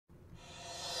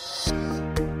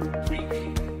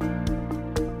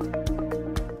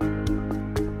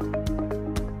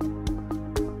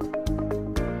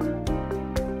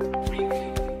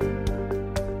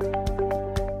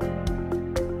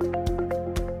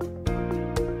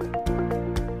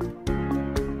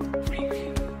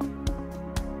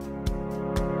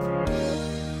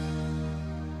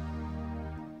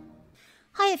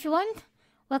everyone,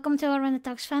 welcome to Arinda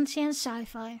Talks Fantasy and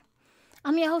Sci-Fi.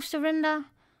 I'm your host Arinda,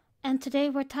 and today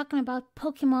we're talking about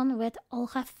Pokemon with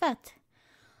Olga Veth.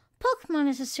 Pokemon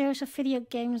is a series of video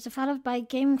games developed by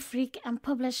Game Freak and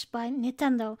published by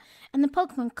Nintendo and the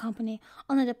Pokemon Company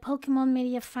under the Pokemon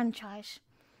Media franchise.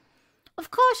 Of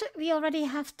course, we already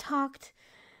have talked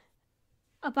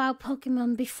about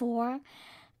Pokemon before,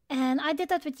 and I did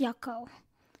that with Yakko.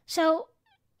 So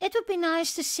it would be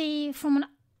nice to see from an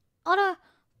other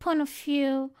point of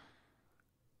view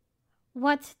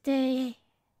what they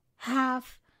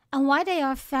have and why they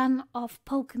are a fan of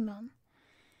Pokemon.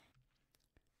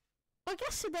 Our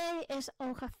guest today is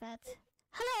Olga Veth.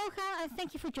 Hello Olga, and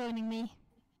thank you for joining me.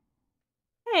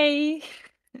 Hey,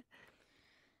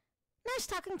 Nice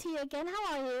talking to you again.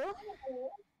 How are you?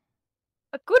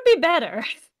 it could be better,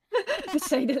 to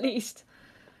say the least.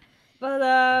 But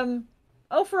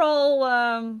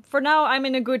overall, for now, I'm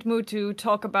in a good mood to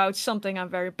talk about something I'm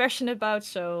very passionate about,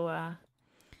 so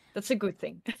that's a good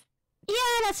thing.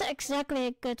 Yeah, that's exactly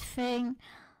a good thing.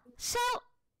 So,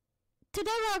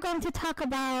 today we're going to talk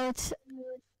about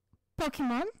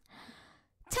Pokemon.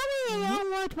 Tell me in your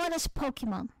own word, what is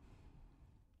Pokemon?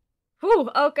 Whew,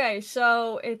 okay,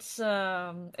 so it's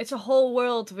a whole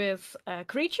world with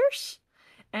creatures,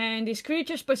 and these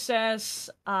creatures possess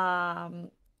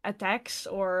attacks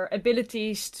or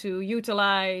abilities to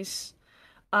utilize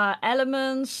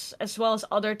elements as well as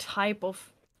other type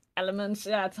of elements.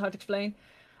 Yeah, it's hard to explain.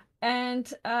 And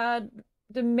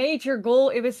the major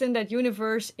goal within that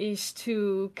universe is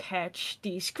to catch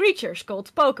these creatures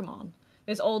called Pokemon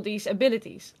with all these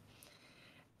abilities.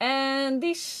 And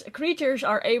these creatures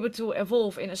are able to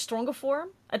evolve in a stronger form.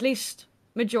 At least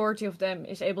majority of them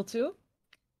is able to.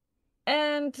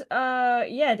 And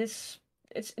yeah, this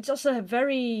it's also a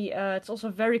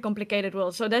very complicated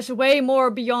world. So there's way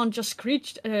more beyond just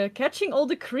catching all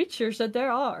the creatures that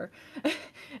there are,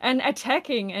 and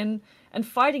attacking and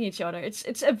fighting each other.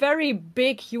 It's a very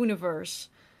big universe.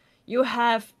 You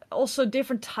have also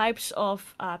different types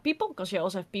of people, because you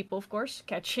also have people, of course,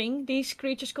 catching these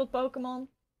creatures called Pokemon.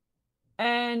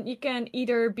 And you can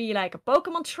either be like a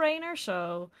Pokemon trainer,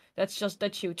 so that's just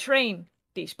that you train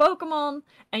these Pokemon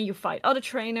and you fight other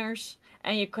trainers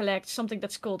and you collect something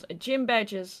that's called a gym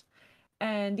badges.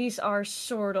 And these are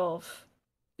sort of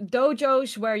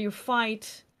dojos where you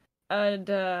fight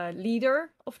the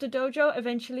leader of the dojo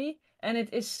eventually. And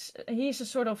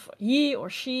he or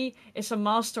she is a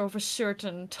master of a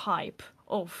certain type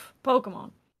of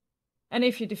Pokemon. And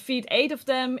if you defeat 8 of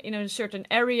them in a certain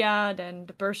area, then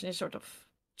the person is sort of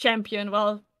champion.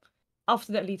 Well,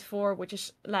 after the Elite Four, which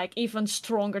is like even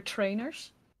stronger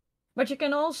trainers. But you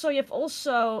also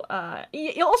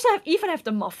even have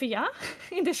the Mafia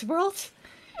in this world,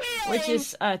 which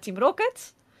is Team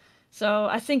Rocket. So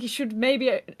I think you should maybe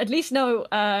at least know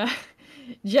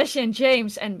Jesse and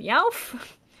James and Meowth.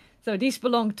 So these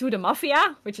belong to the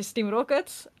Mafia, which is Team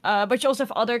Rocket. But you also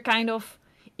have other kind of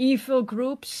evil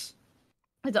groups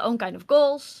with their own kind of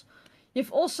goals.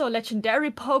 You've also legendary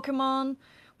Pokemon,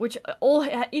 which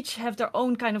each have their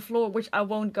own kind of lore, which I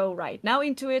won't go right now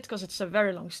into it because it's a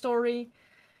very long story.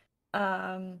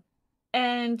 And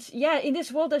yeah, in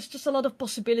this world, there's just a lot of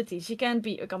possibilities. You can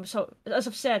become, so as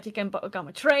I've said, you can become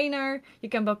a trainer, you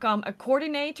can become a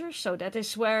coordinator. So that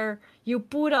is where you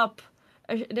put up,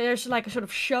 there's like a sort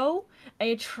of show, and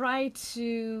you try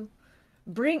to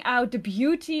bring out the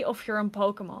beauty of your own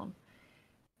Pokemon.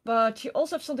 But you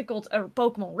also have something called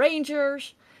Pokemon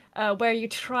Rangers, where you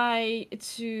try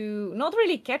to not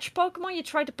really catch Pokemon, you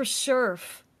try to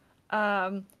preserve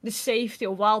the safety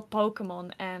of wild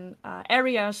Pokemon and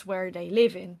areas where they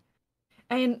live in.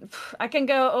 And I can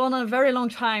go on a very long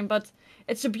time, but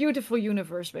it's a beautiful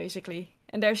universe, basically.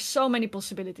 And there's so many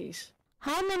possibilities.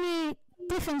 How many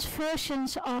different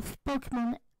versions of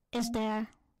Pokemon is there?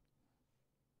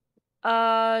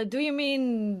 Do you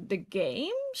mean the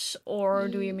games, or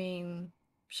do you mean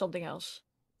something else?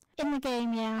 In the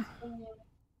game, yeah.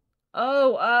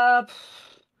 Oh,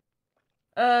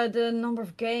 the number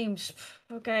of games.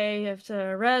 Okay, you have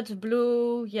the red,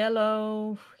 blue,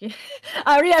 yellow.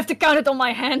 I really have to count it on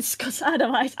my hands, because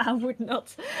otherwise I would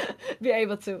not be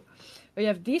able to. But you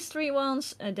have these 3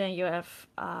 ones, and then you have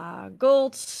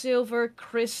gold, silver,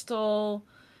 crystal,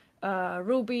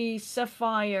 ruby,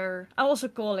 sapphire. I also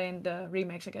call in the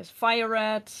remakes, I guess. Fire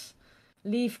red,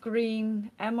 leaf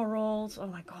green, emerald. Oh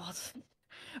my god.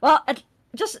 Well,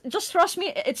 just trust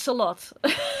me, it's a lot.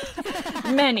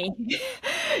 Many.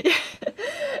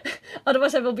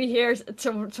 Otherwise, I will be here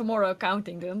tomorrow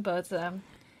counting them. But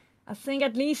I think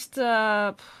at least,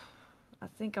 I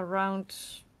think around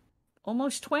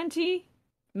almost 20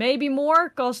 maybe more,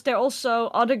 because there are also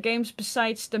other games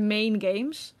besides the main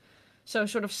games, so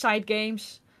sort of side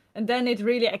games, and then it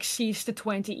really exceeds the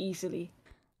 20 easily.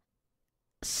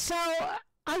 So,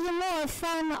 are you more a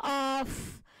fan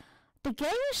of the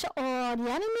games or the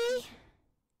anime?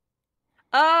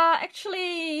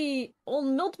 Actually,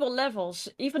 on multiple levels,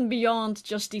 even beyond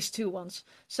just these two ones.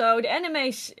 So the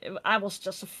animes, I was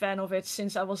just a fan of it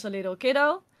since I was a little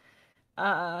kiddo.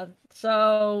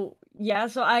 So yeah,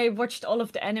 so I watched all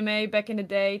of the anime back in the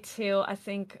day till I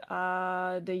think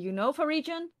the Unova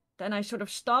region. Then I sort of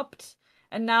stopped,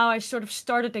 and now I sort of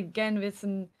started again with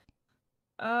an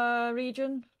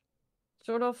region,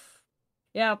 sort of.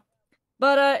 Yeah,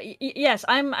 but yes,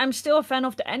 I'm still a fan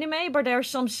of the anime, but there are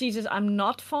some seasons I'm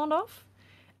not fond of.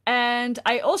 And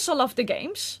I also love the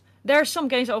games. There are some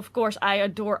games, of course, I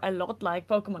adore a lot, like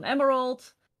Pokemon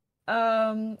Emerald.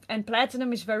 And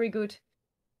Platinum is very good.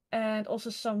 And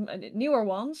also some newer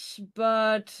ones.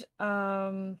 But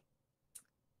I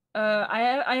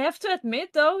have to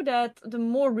admit, though, that the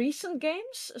more recent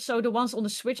games, so the ones on the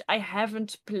Switch, I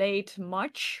haven't played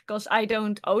much because I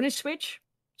don't own a Switch.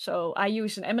 So I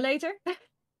use an emulator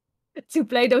to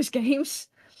play those games.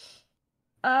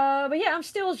 But yeah, I'm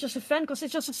still just a fan because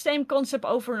it's just the same concept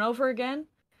over and over again.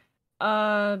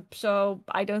 So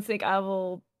I don't think I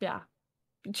will, yeah,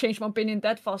 change my opinion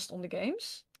that fast on the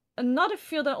games. Another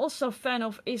field I'm also a fan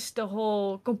of is the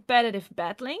whole competitive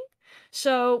battling.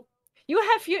 So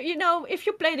you know, if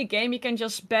you play the game, you can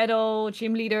just battle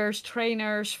gym leaders,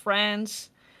 trainers, friends.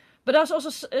 But there's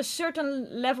also a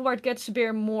certain level where it gets a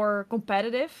bit more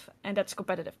competitive, and that's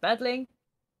competitive battling.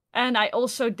 And I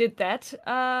also did that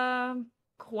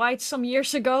quite some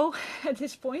years ago at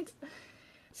this point.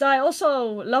 So I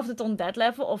also loved it on that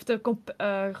level of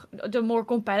the more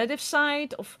competitive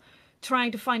side of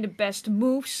trying to find the best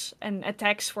moves and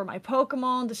attacks for my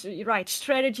Pokemon, the right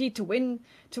strategy to win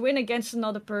against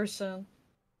another person.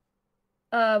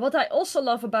 What I also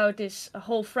love about this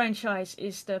whole franchise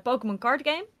is the Pokemon card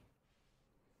game.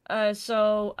 Since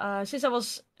I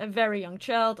was a very young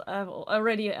child, I've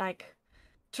already like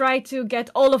tried to get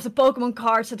all of the Pokemon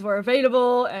cards that were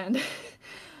available, and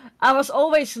I was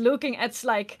always looking at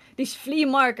like these flea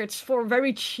markets for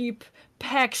very cheap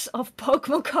packs of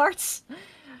Pokemon cards.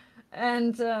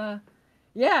 And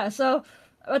yeah, so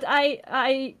but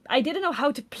I didn't know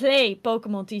how to play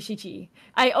Pokemon TCG.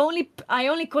 I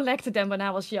only collected them when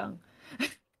I was young.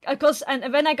 Because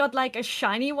and when I got like a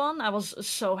shiny one, I was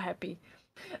so happy.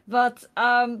 But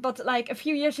like a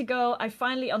few years ago, I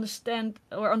finally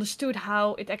understood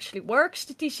how it actually works,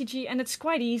 the TCG, and it's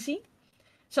quite easy.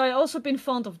 So I also been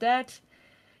fond of that,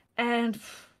 and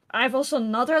I've also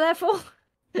another level.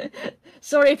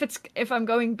 Sorry if I'm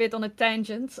going a bit on a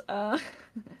tangent,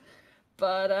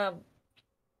 but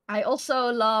I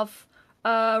also love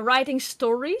writing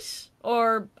stories,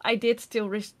 or I did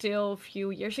till a few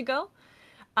years ago.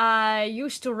 I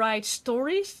used to write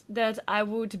stories that I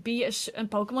would be a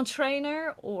Pokemon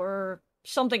trainer or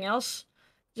something else.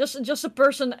 Just a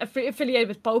person affiliated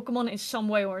with Pokemon in some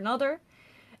way or another.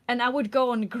 And I would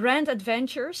go on grand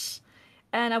adventures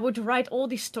and I would write all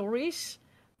these stories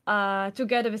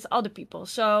together with other people.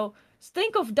 So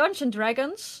think of Dungeon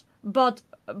Dragons, but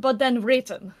then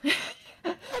written,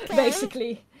 Okay.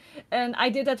 basically. And I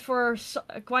did that for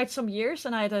quite some years,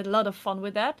 and I had a lot of fun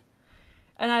with that.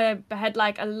 And I had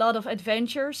like a lot of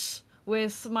adventures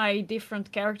with my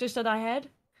different characters that I had.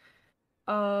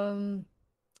 Um,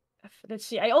 let's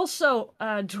see. I also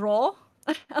draw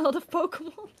a lot of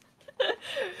Pokemon.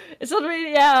 It's not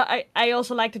really, yeah. I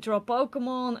also like to draw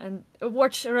Pokemon and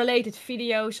watch related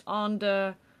videos on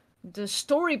the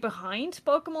story behind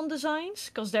Pokemon designs,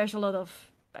 because there's a lot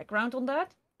of background on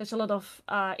that. There's a lot of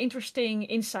interesting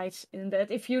insights in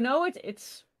that. If you know it,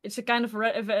 it's a kind of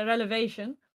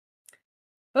relevation,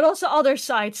 but also other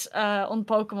sites on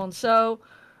Pokemon. So,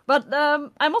 but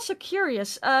I'm also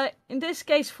curious. In this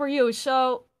case, for you,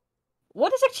 so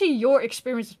what is actually your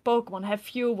experience with Pokemon? Have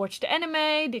you watched the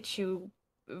anime? Did you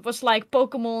was like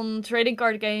Pokemon trading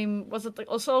card game? Was it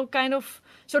also kind of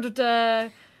sort of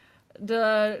the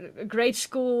grade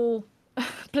school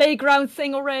playground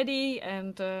thing already?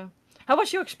 And how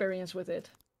was your experience with it?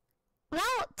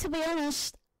 Well, to be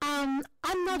honest, I'm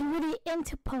not really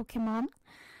into Pokemon.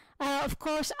 Of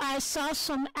course, I saw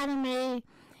some anime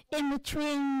in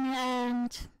between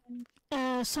and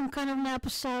some kind of an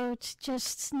episode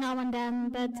just now and then,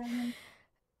 but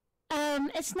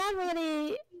it's not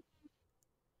really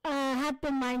had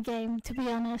been my game, to be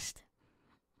honest.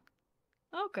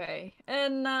 Okay,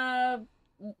 and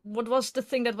what was the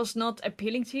thing that was not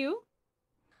appealing to you?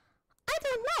 I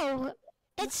don't know.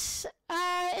 It's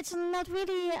not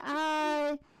really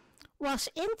was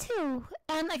into,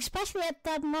 and especially at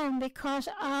that moment because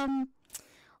when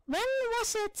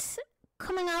was it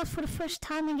coming out for the first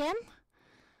time again?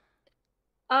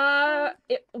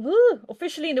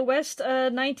 Officially in the West,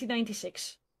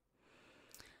 1996.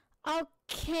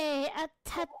 Okay, at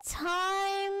that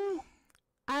time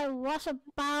I was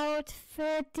about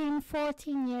 13,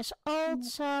 14 years old,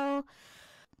 so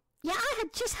yeah, I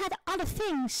had just had other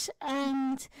things,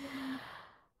 and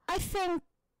I think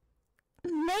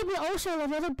maybe also a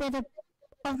little bit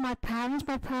of my parents.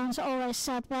 My parents always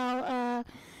said, well,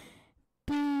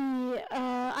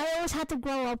 I always had to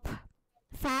grow up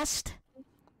fast.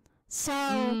 So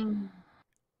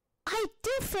I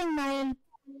do think my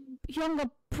younger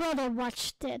brother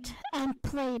watched it and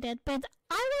played it, but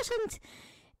I wasn't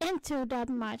into that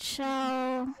much.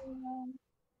 So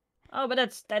Oh,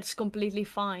 but that's completely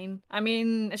fine. I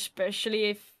mean, especially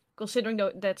if considering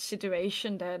that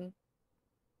situation, then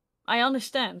I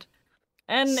understand.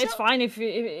 And it's fine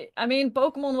I mean,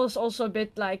 Pokemon was also a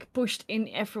bit like pushed in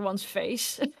everyone's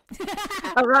face.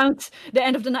 Around the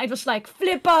end of the night was like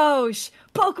flippos,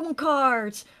 Pokemon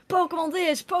cards, Pokemon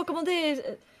this, Pokemon this.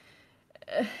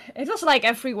 It was like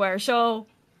everywhere. So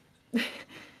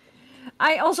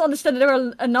I also understand that there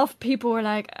were enough people who were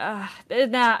like,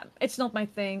 nah, it's not my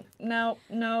thing. No,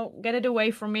 get it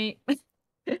away from me. Well,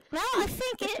 I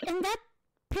think in that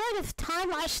period of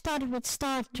time I started with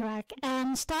Star Trek,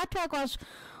 and Star Trek was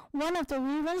one of the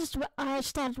reruns. I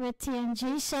started with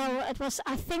TNG, so it was,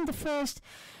 I think, the first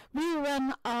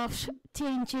rerun of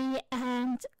TNG,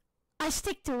 and I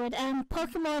stick to it. And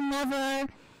Pokemon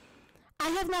I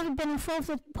have never been involved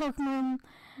with Pokemon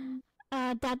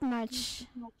that much.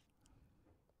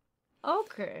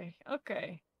 Okay.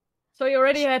 So you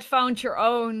already had found your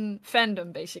own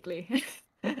fandom, basically.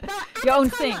 Well, your own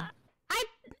thing.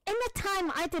 In the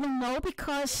time, I didn't know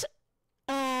because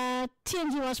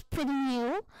TNG was pretty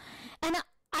new, and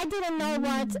I didn't know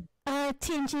what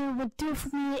TNG would do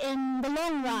for me in the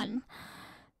long run.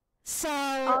 So,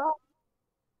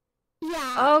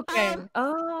 yeah. Okay.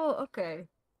 Okay.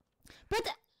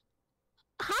 But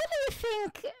how do you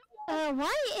think?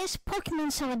 Why is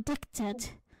Pokemon so addicted?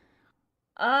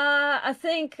 I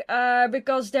think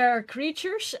because they're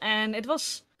creatures, and it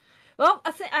was. Well,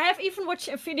 I have even watched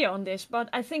a video on this, but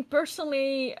I think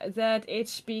personally that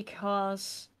it's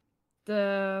because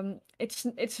it's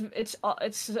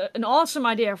an awesome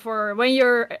idea for when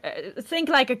you're think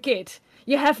like a kid.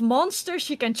 You have monsters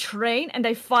you can train, and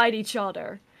they fight each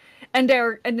other, and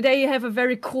they have a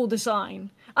very cool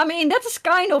design. I mean, that is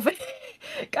kind of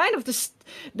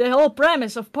the whole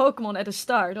premise of Pokemon at the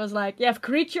start. It was like you have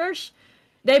creatures,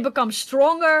 they become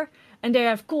stronger, and they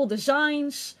have cool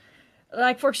designs.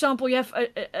 Like for example, you have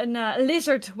a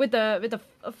lizard with a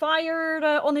fire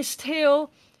on his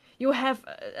tail. You have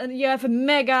a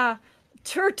mega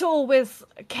turtle with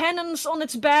cannons on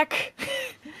its back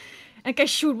and can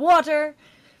shoot water.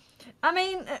 I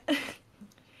mean,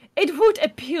 it would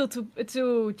appeal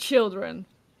to children.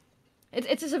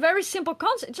 It is a very simple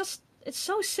concept. It's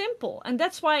so simple, and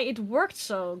that's why it worked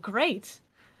so great.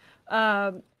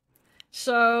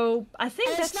 So I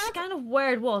think that's kind of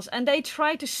where it was, and they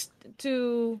try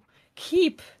to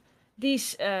keep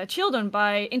these children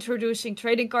by introducing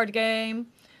trading card game,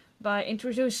 by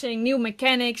introducing new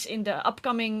mechanics in the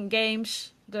upcoming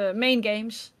games, the main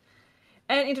games,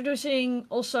 and introducing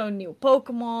also new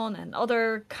Pokemon and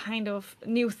other kind of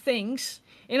new things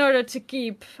in order to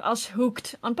keep us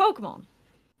hooked on Pokemon.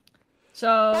 So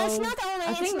I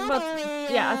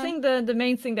think the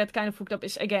main thing that kind of hooked up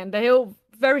is again the whole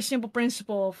very simple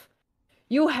principle of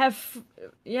you have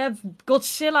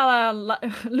Godzilla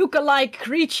look-alike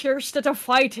creatures that are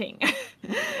fighting.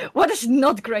 What is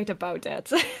not great about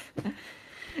that? Well,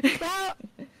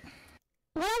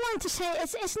 what I want to say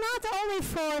is it's not only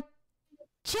for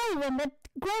children, but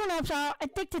grown-ups are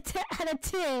addicted to it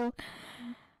too.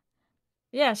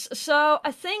 Yes, so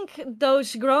I think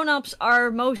those grown-ups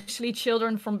are mostly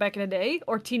children from back in the day,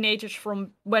 or teenagers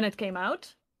from when it came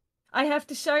out. I have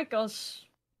to say, because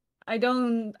I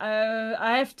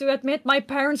have to admit my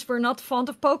parents were not fond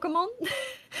of Pokemon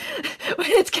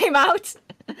when it came out.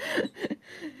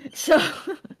 So,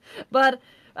 but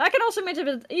I can also imagine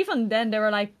that even then there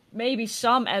were like maybe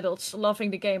some adults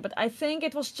loving the game, but I think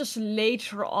it was just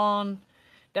later on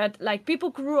that like people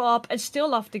grew up and still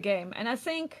loved the game, and I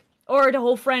think, or the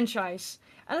whole franchise,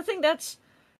 and I think that's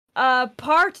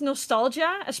part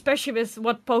nostalgia, especially with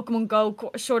what Pokemon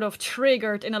Go sort of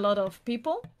triggered in a lot of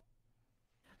people.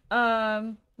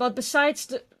 But besides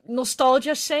the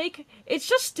nostalgia's sake, it's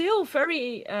just still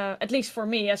very, at least for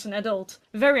me as an adult,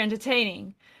 very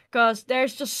entertaining. Because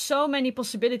there's just so many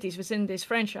possibilities within this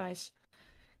franchise.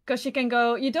 because you can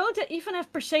go. You don't even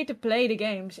have per se to play the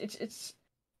games. It's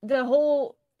the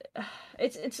whole.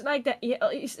 It's like that.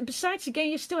 Besides the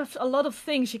game, you still have a lot of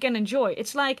things you can enjoy.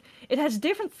 It's like it has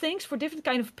different things for different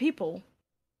kind of people.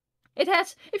 It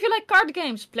has. If you like card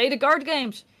games, play the card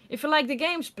games. If you like the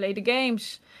games, play the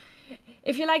games.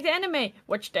 If you like the anime,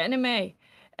 watch the anime.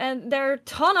 And there are a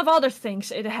ton of other things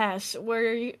it has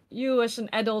where you as an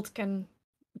adult can,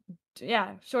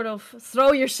 yeah, sort of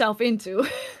throw yourself into.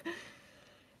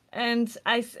 And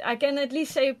I can at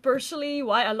least say personally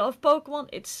why I love Pokemon.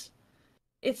 It's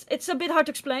a bit hard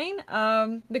to explain,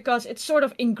 because it's sort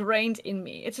of ingrained in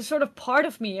me. It's a sort of part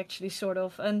of me, actually, sort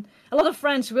of. And a lot of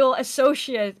friends will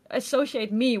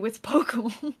associate me with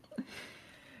Pokemon.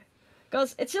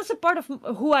 Because it's just a part of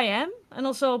who I am, and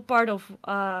also a part of,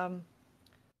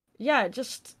 yeah,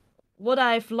 just what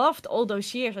I've loved all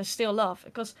those years and still love.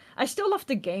 Because I still love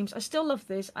the games, I still love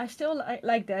this, I still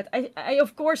like that. I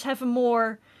of course have a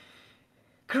more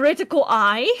critical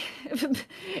eye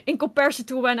in comparison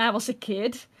to when I was a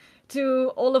kid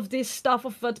to all of this stuff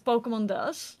of what Pokemon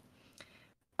does.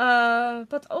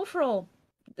 But overall,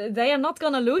 they are not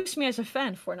gonna lose me as a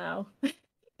fan for now.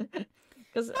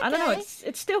 Because I don't know,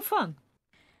 it's still fun.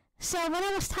 So what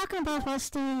I was talking about was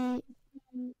the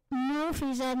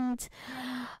movies, and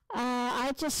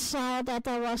I just saw that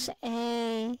there was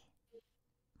a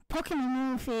Pokemon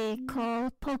movie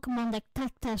called Pokemon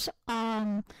Detectives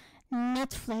on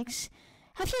Netflix.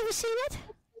 Have you ever seen it?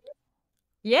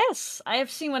 Yes, I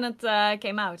have seen when it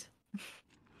came out.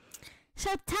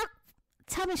 So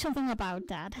tell me something about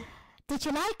that. Did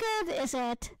you like it? Is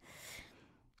it?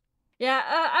 Yeah,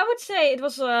 I would say it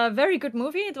was a very good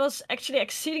movie. It was actually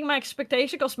exceeding my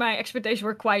expectations because my expectations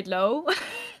were quite low.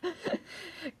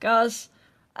 Because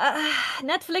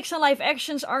Netflix and live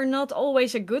actions are not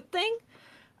always a good thing.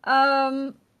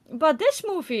 But this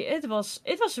movie, it was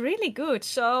really good.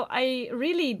 So I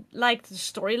really liked the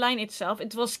storyline itself.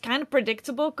 It was kind of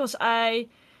predictable because I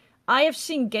have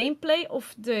seen gameplay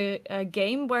of the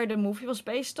game where the movie was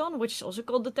based on, which is also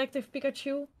called Detective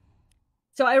Pikachu.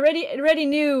 So I already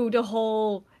knew the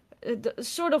whole,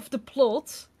 sort of the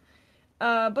plot,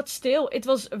 but still, it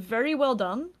was very well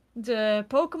done. The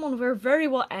Pokemon were very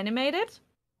well animated.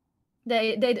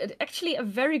 They did actually a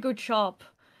very good job,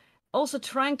 also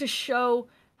trying to show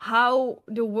how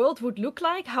the world would look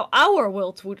like, how our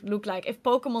world would look like if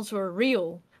Pokemons were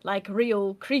real, like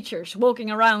real creatures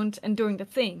walking around and doing the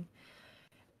thing.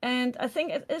 And I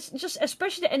think it's just,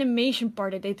 especially the animation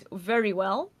part, they did very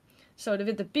well. So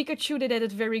with the Pikachu, they did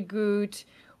it very good.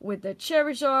 With the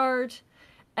Charizard.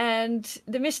 And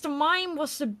the Mr. Mime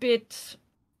was a bit...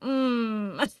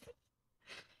 yeah,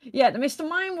 the Mr.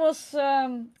 Mime was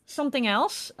something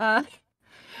else.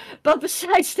 But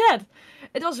besides that,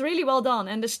 it was really well done.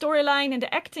 And the storyline and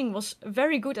the acting was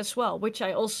very good as well, which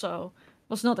I also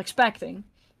was not expecting.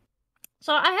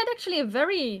 So I had actually a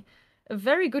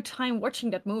very good time watching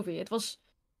that movie. It was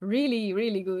really,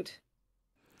 really good.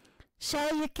 So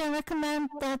you can recommend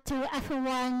that to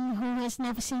everyone who has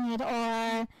never seen it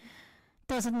or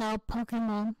doesn't know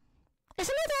Pokemon.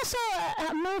 Isn't it also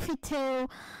a movie to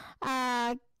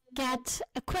get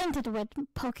acquainted with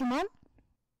Pokemon?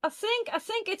 I think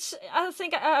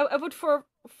I would, for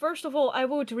first of all, I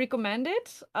would recommend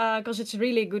it because it's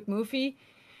really a good movie.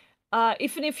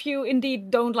 Even if you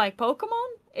indeed don't like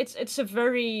Pokemon, it's a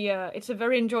very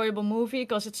enjoyable movie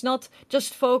because it's not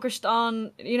just focused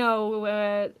on,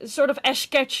 sort of Ash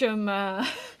Ketchum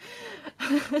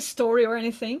story or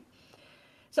anything.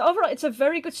 So overall, it's a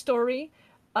very good story,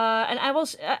 and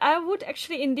I would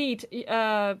actually indeed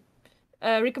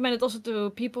recommend it also to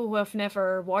people who have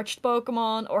never watched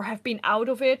Pokemon or have been out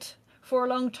of it for a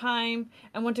long time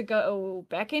and want to go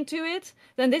back into it.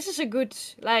 Then this is a good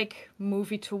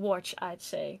movie to watch, I'd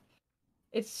say.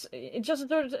 It's just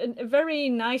a very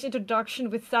nice introduction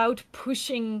without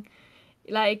pushing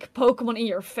Pokemon in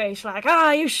your face,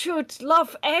 you should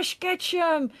love Ash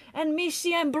Ketchum and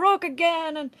Misty and Brock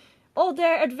again and all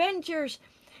their adventures.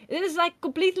 It is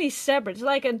completely separate. It's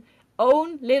like an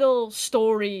own little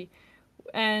story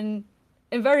and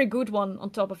a very good one on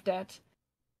top of that.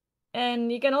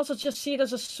 And you can also just see it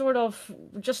as a sort of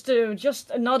just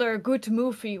another good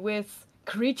movie with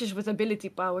creatures with ability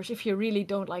powers if you really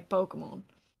don't like Pokemon.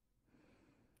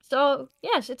 So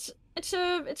yes, it's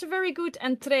a very good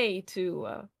entree to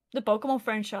the Pokemon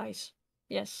franchise.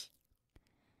 Yes.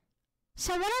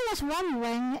 So what I was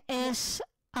wondering is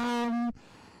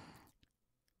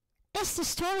the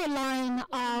storyline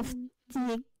of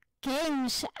the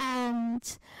games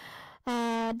and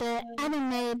the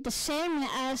anime the same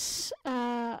as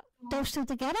those two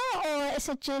together, or is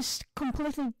it just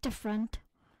completely different?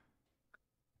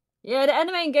 Yeah, the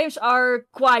anime and games are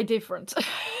quite different.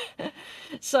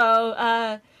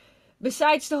 So,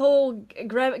 besides the whole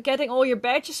getting all your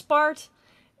badges part,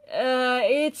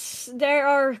 it's there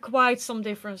are quite some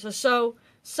differences. So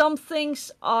some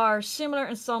things are similar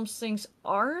and some things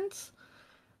aren't.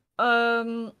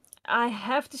 Um, I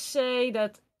have to say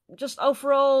that just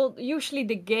overall, usually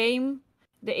the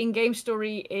in-game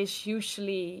story is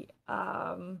usually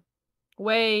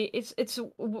way it's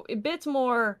a bit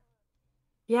more.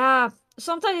 Yeah,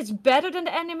 sometimes it's better than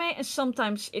the anime, and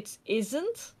sometimes it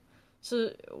isn't.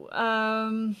 So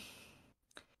um,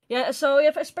 yeah, so you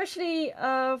have especially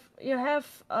you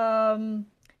have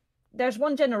there's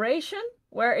one generation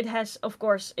where it has, of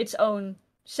course, its own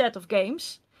set of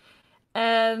games,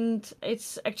 and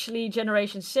it's actually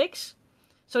generation 6.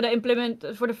 So they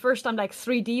implement for the first time like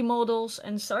 3D models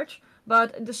and such,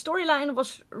 but the storyline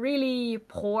was really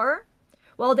poor.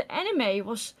 Well, the anime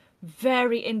was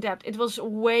very in depth. It was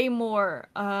way more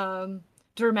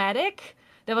dramatic.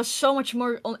 There was so much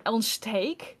more on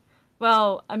stake.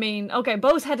 Well, I mean, okay,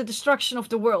 both had the destruction of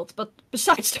the world, but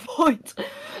besides the point.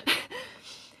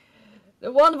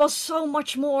 The one was so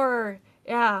much more.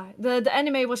 Yeah, the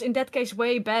anime was in that case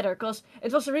way better because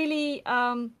it was really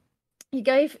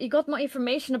you got more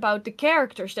information about the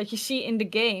characters that you see in the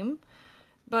game,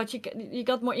 but you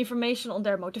got more information on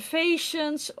their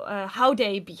motivations, how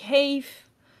they behave,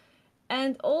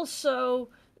 and also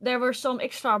there were some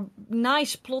extra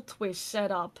nice plot twists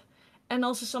set up, and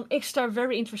also some extra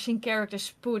very interesting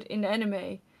characters put in the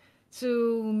anime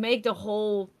to make the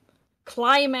whole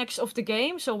climax of the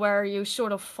game, so where you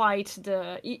sort of fight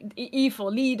the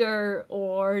evil leader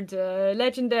or the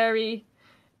legendary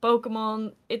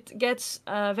Pokemon, it gets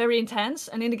very intense.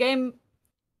 And in the game,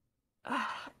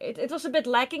 it was a bit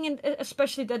lacking, in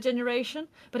especially that generation.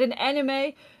 But in the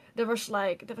anime, there was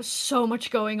so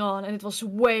much going on, and it was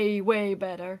way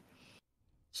better.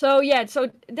 So yeah,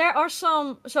 so there are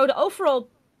some. So the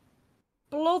overall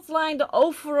plotline, the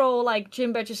overall like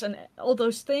gym badges and all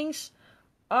those things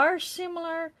are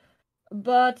similar,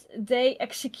 but they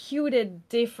execute it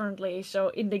differently. So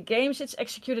in the games, it's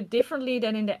executed differently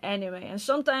than in the anime, and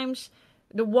sometimes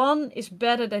the one is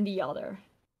better than the other.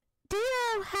 Do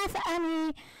you have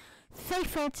any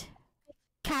favorite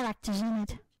characters in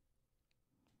it?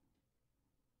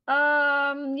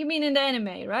 You mean in the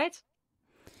anime, right?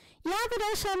 Yeah, but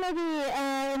also maybe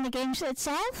in the games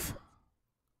itself.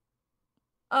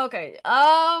 Okay.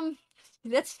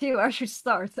 Let's see where I should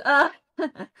start.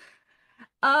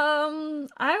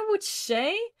 I would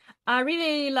say I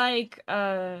really like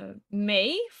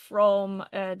Mei from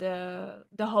the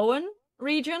Hoenn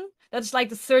region. That's like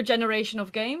the third generation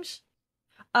of games.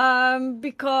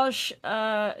 Because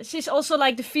she's also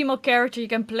like the female character you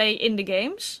can play in the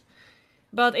games,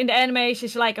 but in the anime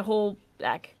she's like a whole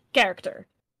like character.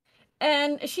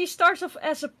 And she starts off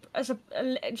as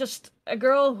just a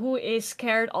girl who is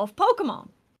scared of Pokemon.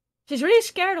 She's really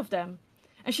scared of them,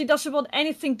 and she doesn't want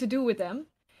anything to do with them.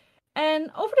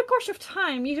 And over the course of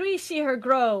time, you really see her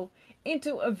grow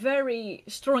into a very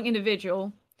strong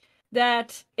individual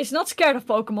that is not scared of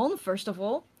Pokemon, first of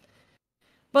all,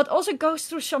 but also goes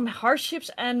through some hardships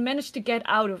and manages to get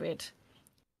out of it.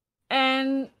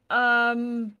 And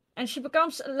she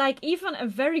becomes like even a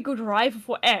very good rival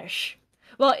for Ash.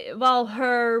 Well,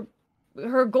 her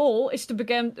goal is to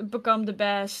become the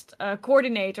best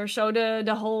coordinator. So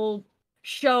the whole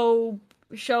show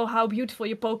show how beautiful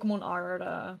your Pokemon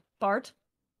are part.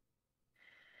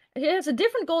 He has a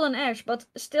different goal than Ash, but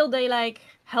still they like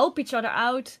help each other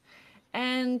out.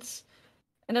 And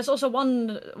and there's also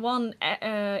one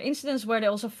instance where they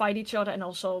also fight each other, and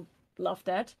also love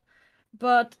that.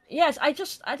 But yes, I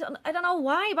don't know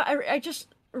why, but I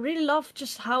just really love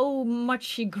just how much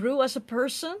she grew as a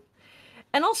person,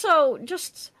 and also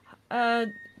just uh,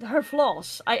 her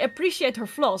flaws. I appreciate her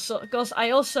flaws because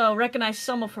I also recognize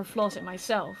some of her flaws in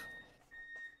myself.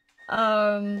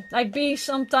 Like being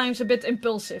sometimes a bit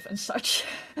impulsive and such.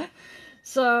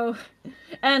 So,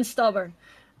 and stubborn.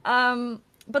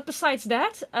 But besides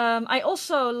that, I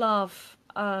also love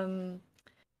how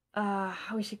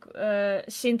is it?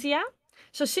 Cynthia.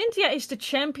 So Cynthia is the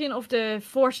champion of the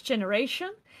fourth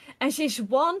generation, and she's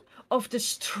one of the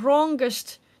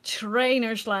strongest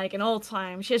trainers like in all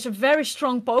time. She has a very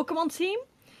strong Pokemon team.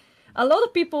 A lot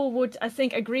of people would, I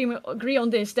think, agree on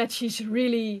this that she's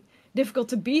really difficult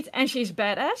to beat, and she's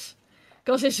badass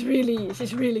because she's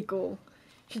really cool.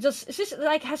 She's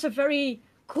like has a very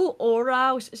cool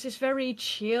aura. She's very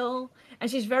chill,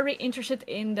 and she's very interested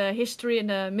in the history and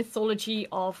the mythology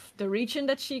of the region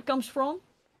that she comes from.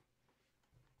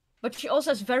 But she also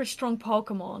has very strong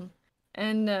Pokemon,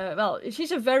 and well,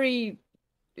 she's a very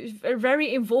a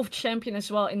very involved champion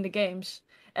as well in the games.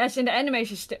 As in the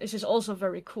animation, is also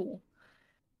very cool.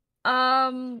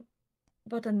 Um,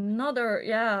 but another,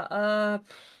 yeah,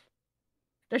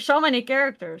 there's so many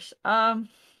characters. Let's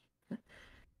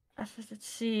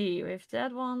see, with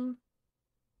that one.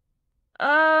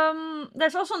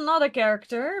 There's also another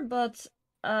character, but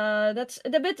that's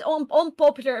a bit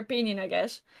unpopular opinion, I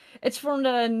guess. It's from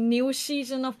the new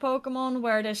season of Pokemon,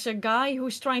 where there's a guy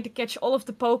who's trying to catch all of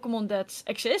the Pokemon that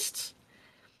exists,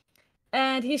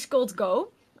 and he's called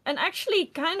Go. And actually,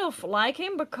 kind of like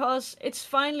him because it's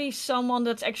finally someone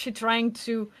that's actually trying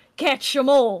to catch them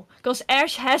all. Because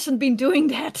Ash hasn't been doing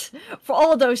that for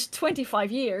all those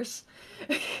 25 years.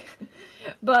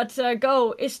 But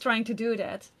Go is trying to do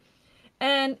that.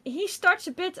 And he starts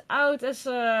a bit out as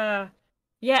a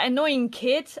annoying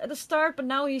kid at the start, but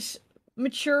now he's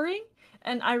maturing,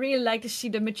 and I really like to see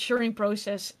the maturing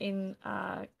process in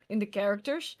the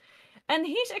characters. And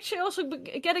he's actually also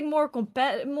getting more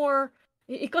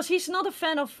because he's not a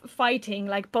fan of fighting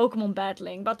like Pokemon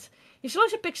battling, but he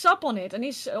slowly picks up on it, and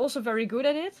he's also very good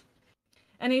at it.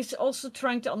 And he's also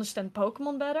trying to understand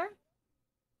Pokemon better.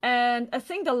 And I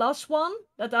think the last one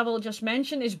that I will just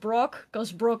mention is Brock,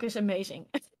 because Brock is amazing.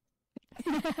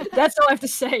 That's all I have to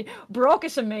say. Brock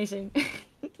is amazing.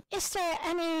 Is there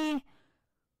any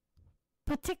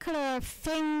particular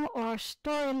thing or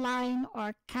storyline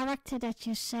or character that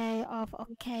you say of,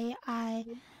 okay, I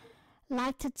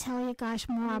like to tell you guys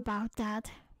more about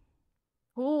that?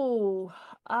 Ooh,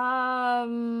 I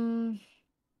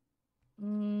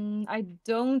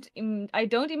don't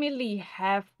immediately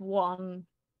have one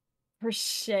per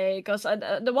se, because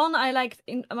the one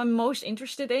I'm most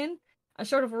interested in, I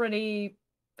sort of already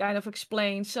kind of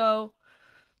explained. So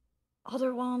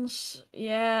other ones,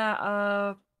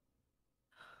 yeah.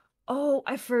 Oh,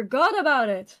 I forgot about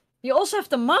it. You also have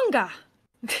the manga.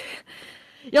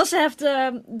 You also have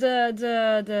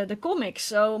the comics.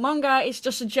 So manga is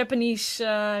just a Japanese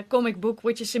comic book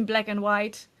which is in black and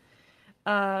white,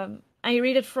 and you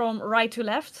read it from right to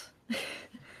left.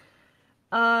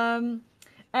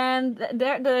 And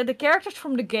the characters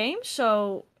from the game,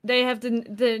 so they have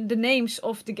the names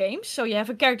of the games. So you have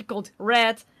a character called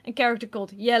Red, a character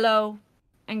called Yellow,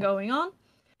 and going on.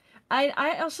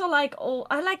 I also like all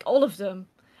of them.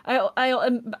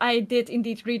 I did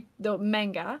indeed read the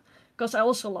manga because I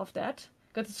also love that,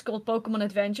 because it's called Pokemon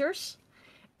Adventures,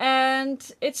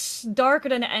 and it's darker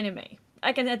than the anime.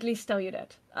 I can at least tell you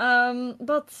that.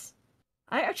 But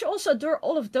I actually also adore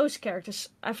all of those characters.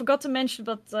 I forgot to mention,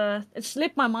 but it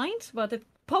slipped my mind, but it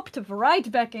popped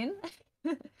right back in.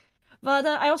 But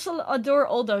I also adore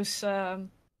all those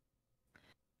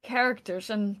characters,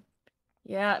 and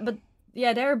but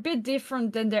they're a bit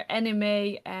different than their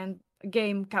anime and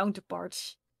game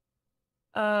counterparts.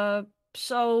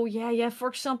 So for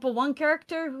example, one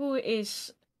character who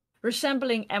is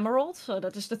resembling Emerald, so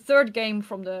that is the third game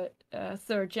from the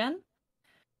third gen.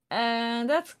 And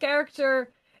that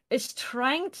character is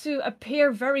trying to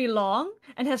appear very long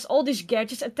and has all these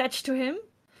gadgets attached to him.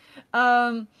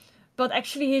 But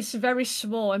actually he's very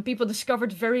small, and people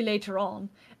discovered very later on.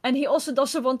 And he also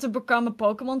doesn't want to become a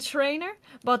Pokemon trainer,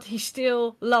 but he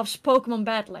still loves Pokemon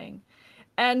battling.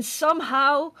 And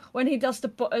somehow, when he does the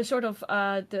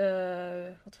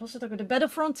the Battle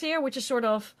Frontier, which is sort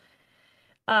of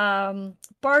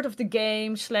part of the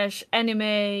game slash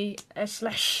anime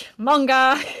slash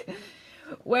manga,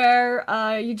 where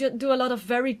you just do a lot of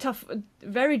very tough,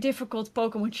 very difficult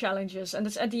Pokemon challenges, and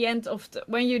it's at the end of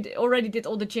when you already did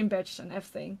all the gym badges and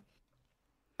everything.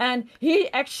 And he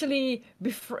actually,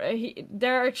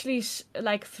 there are actually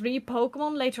like 3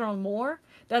 Pokemon, later on more,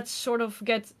 that sort of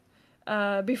get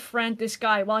befriend this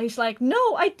guy, while he's like,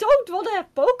 no, I don't want to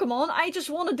have Pokemon, I just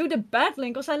want to do the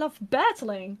battling because I love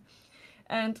battling.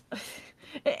 And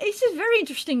it's a very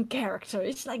interesting character.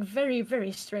 It's like very,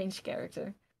 very strange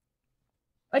character.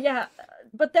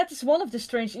 But that is one of the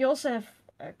strange. You also have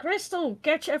Crystal,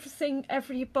 catch everything,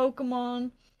 every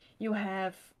Pokemon. You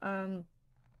have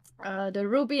the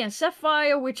Ruby and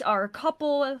Sapphire, which are a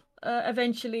couple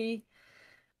eventually,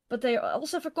 but they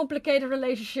also have a complicated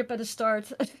relationship at the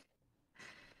start.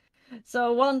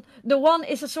 So the one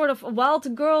is a sort of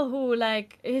wild girl who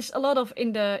like is a lot of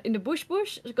in the bush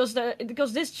because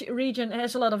this region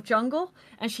has a lot of jungle,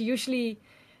 and she usually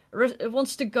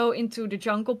wants to go into the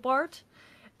jungle part.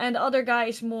 And the other guy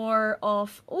is more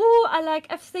of, oh, I like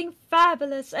everything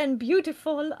fabulous and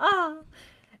beautiful,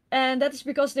 and that is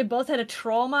because they both had a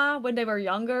trauma when they were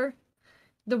younger.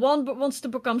 The one wants to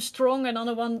become strong, and the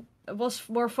other one was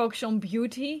more focused on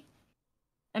beauty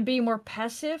and being more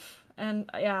passive. And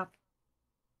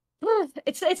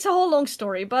it's a whole long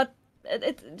story, but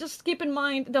just keep in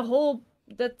mind the whole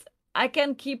that I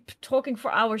can keep talking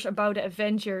for hours about the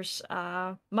Avengers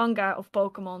manga of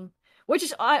Pokemon, which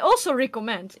is I also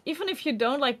recommend. Even if you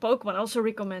don't like Pokemon, I also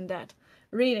recommend that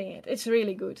reading it. It's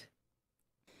really good.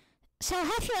 So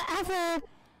have you ever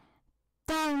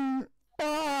done or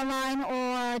online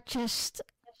or just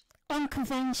on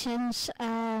conventions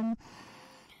playing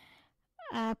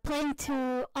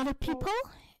to other people?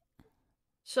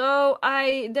 So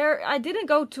I didn't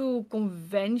go to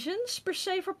conventions per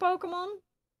se for Pokemon.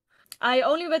 I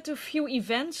only went to a few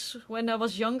events when I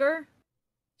was younger.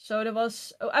 So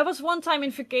I was one time in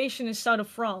vacation in south of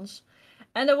France,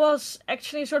 and there was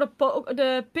actually sort of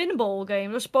the pinball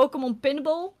game. It was Pokemon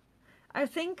Pinball, I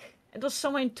think. It was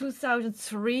somewhere in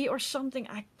 2003 or something.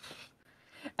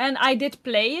 And I did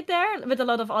play it there with a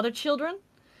lot of other children.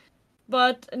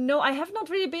 But no, I have not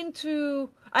really been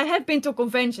to. I have been to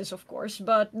conventions, of course,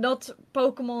 but not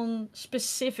Pokemon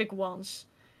specific ones.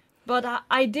 But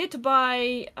I did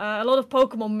buy a lot of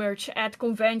Pokemon merch at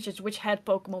conventions which had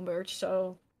Pokemon merch.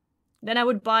 So then I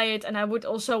would buy it, and I would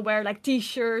also wear like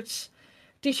T-shirts,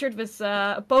 T-shirt with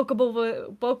a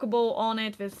Pokeball on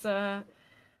it with what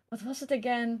was it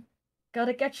again?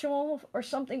 Gotta catch 'em all or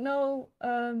something? No,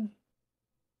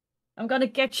 I'm gonna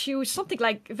catch you. Something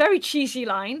like very cheesy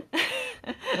line.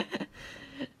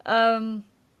 um,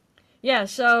 yeah.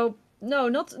 So no,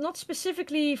 not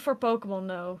specifically for Pokemon.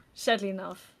 No, sadly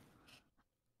enough.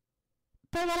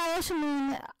 But what I also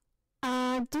mean,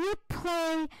 do you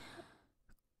play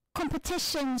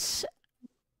competitions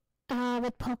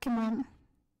with Pokemon?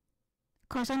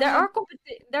 Cause I know.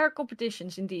 There are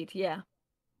competitions indeed. Yeah.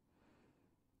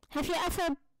 Have you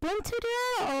ever been to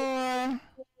there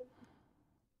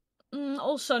or?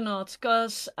 Also not,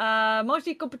 because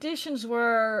mostly competitions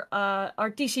were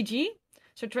are TCG,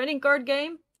 so trading card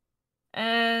game.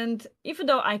 And even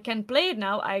though I can play it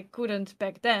now, I couldn't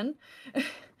back then.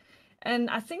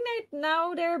 And I think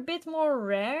now they're a bit more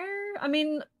rare. I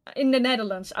mean, in the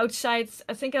Netherlands, I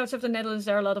think outside of the Netherlands,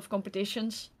 there are a lot of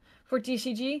competitions for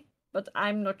TCG, but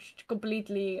I'm not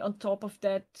completely on top of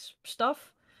that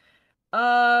stuff.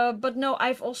 But no,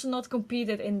 I've also not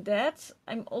competed in that.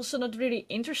 I'm also not really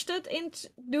interested in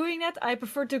doing that. I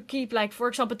prefer to keep, like, for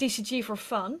example, TCG for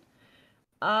fun.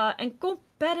 And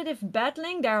competitive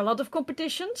battling, there are a lot of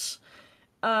competitions.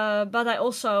 But I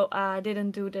also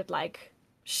didn't do that, like,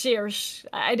 serious.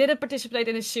 I didn't participate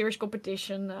in a serious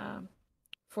competition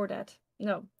for that.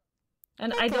 No.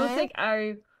 And I don't Okay. think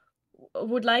I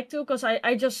would like to, because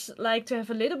I just like to have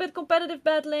a little bit competitive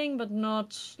battling, but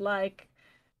not like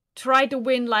try to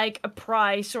win like a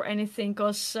prize or anything,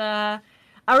 because I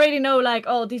already know like,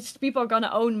 oh, these people are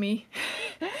gonna own me.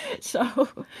 So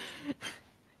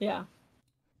yeah.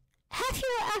 Have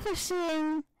you ever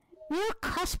seen real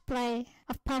cosplay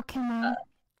of Pokemon?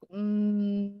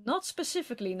 Not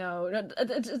specifically, no.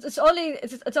 It's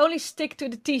only stick to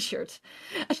the T-shirt.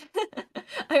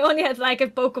 I only had like a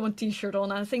Pokemon T-shirt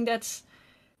on. I think that's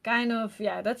kind of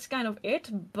it.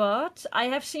 But I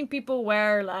have seen people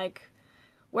wear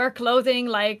clothing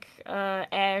like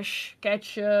Ash,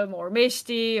 Ketchum, or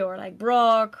Misty, or like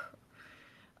Brock,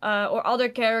 or other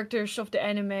characters of the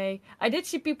anime. I did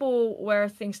see people wear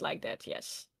things like that,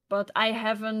 yes, but I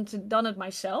haven't done it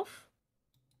myself.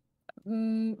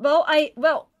 But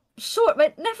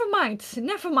never mind,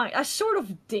 never mind. I sort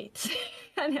of did.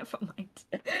 Never mind.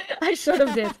 I sort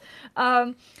of did.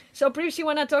 Um, so previously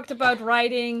when I talked about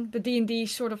writing the D&D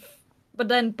sort of, but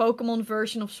then Pokemon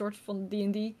version of sort of from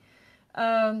D&D,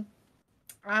 um,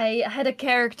 I had a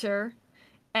character,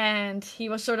 and he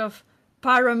was sort of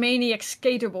pyromaniac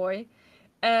skater boy,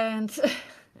 and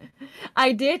I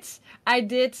I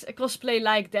did cosplay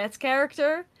like that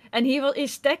character, and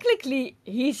is technically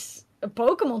he's a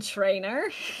Pokemon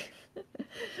trainer,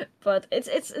 but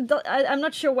I'm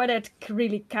not sure whether it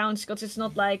really counts, because it's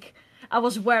not like I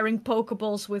was wearing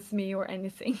Pokeballs with me or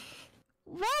anything.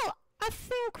 Well, I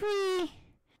think we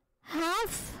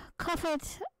have covered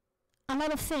a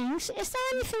lot of things. Is there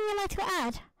anything you'd like to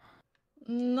add?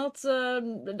 Not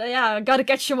yeah, gotta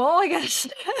catch them all, I guess.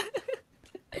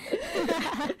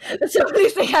 That's the only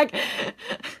thing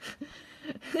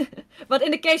but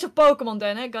in the case of Pokemon,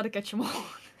 then I gotta catch them all.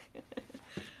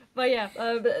 But yeah,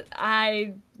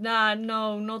 no,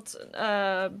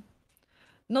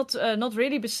 not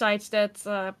really. Besides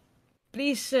that,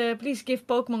 please give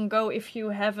Pokemon Go if you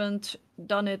haven't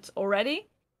done it already,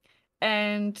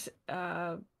 and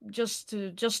just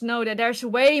know that there's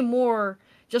way more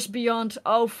just beyond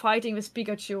fighting with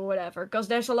Pikachu or whatever, because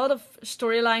there's a lot of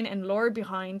storyline and lore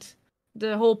behind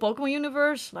the whole Pokemon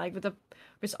universe, like with the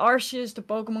with Arceus, the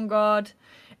Pokemon god,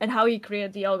 and how he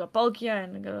created the Olga Palkia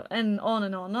and on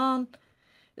and on and on.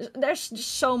 There's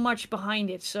just so much behind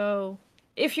it. So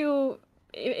if you're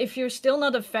still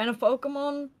not a fan of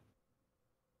Pokemon,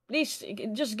 please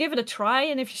just give it a try.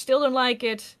 And if you still don't like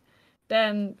it,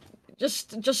 then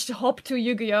just hop to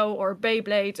Yu-Gi-Oh or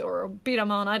Beyblade or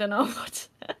Beat'em I don't know what.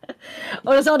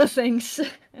 Or those other things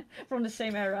from the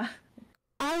same era.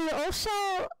 Are you also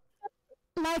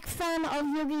like fan of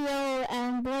Yu-Gi-Oh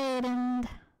and Blade and?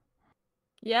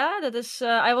 Yeah, that is.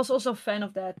 I was also a fan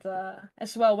of that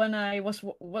as well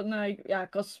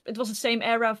because it was the same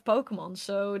era of Pokemon.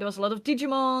 So there was a lot of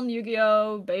Digimon,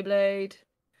 Yu-Gi-Oh, Beyblade,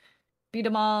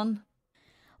 Beat'em.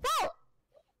 Well,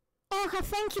 Olga,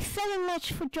 thank you very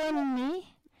much for joining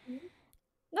me.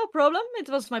 No problem. It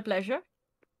was my pleasure.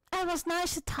 It was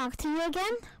nice to talk to you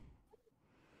again.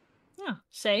 Yeah,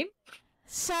 same.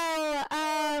 So,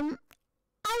 I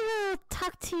will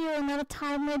talk to you another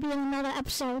time, maybe in another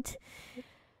episode.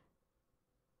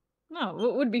 No,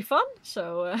 it would be fun.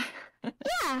 So.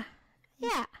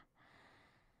 Yeah.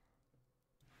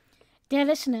 Dear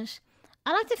listeners,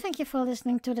 I'd like to thank you for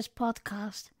listening to this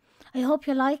podcast. I hope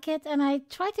you like it, and I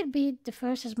try to be the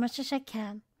first as much as I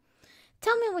can.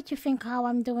 Tell me what you think how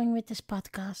I'm doing with this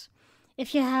podcast.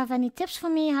 If you have any tips for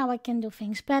me how I can do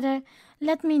things better,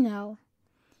 let me know.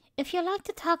 If you like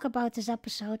to talk about this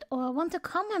episode or want to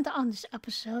comment on this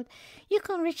episode, you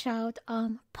can reach out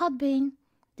on Podbean,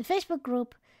 the Facebook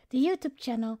group, the YouTube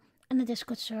channel, and the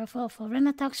Discord server for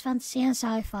Rena Talks Fantasy and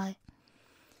Sci-Fi.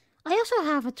 I also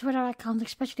have a Twitter account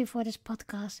especially for this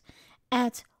podcast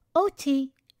at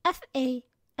OTFASP.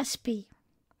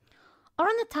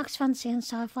 Rena Talks Fantasy and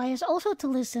Sci-Fi is also to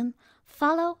listen,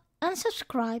 follow, and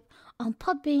subscribe on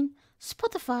Podbean,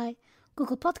 Spotify,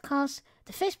 Google Podcasts,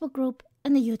 the Facebook group,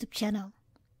 and the YouTube channel.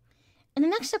 In the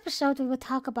next episode, we will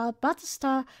talk about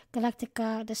Battlestar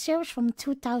Galactica, the series from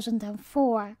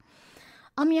 2004.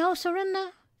 I'm your host,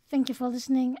 Orinda. Thank you for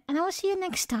listening, and I will see you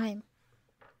next time.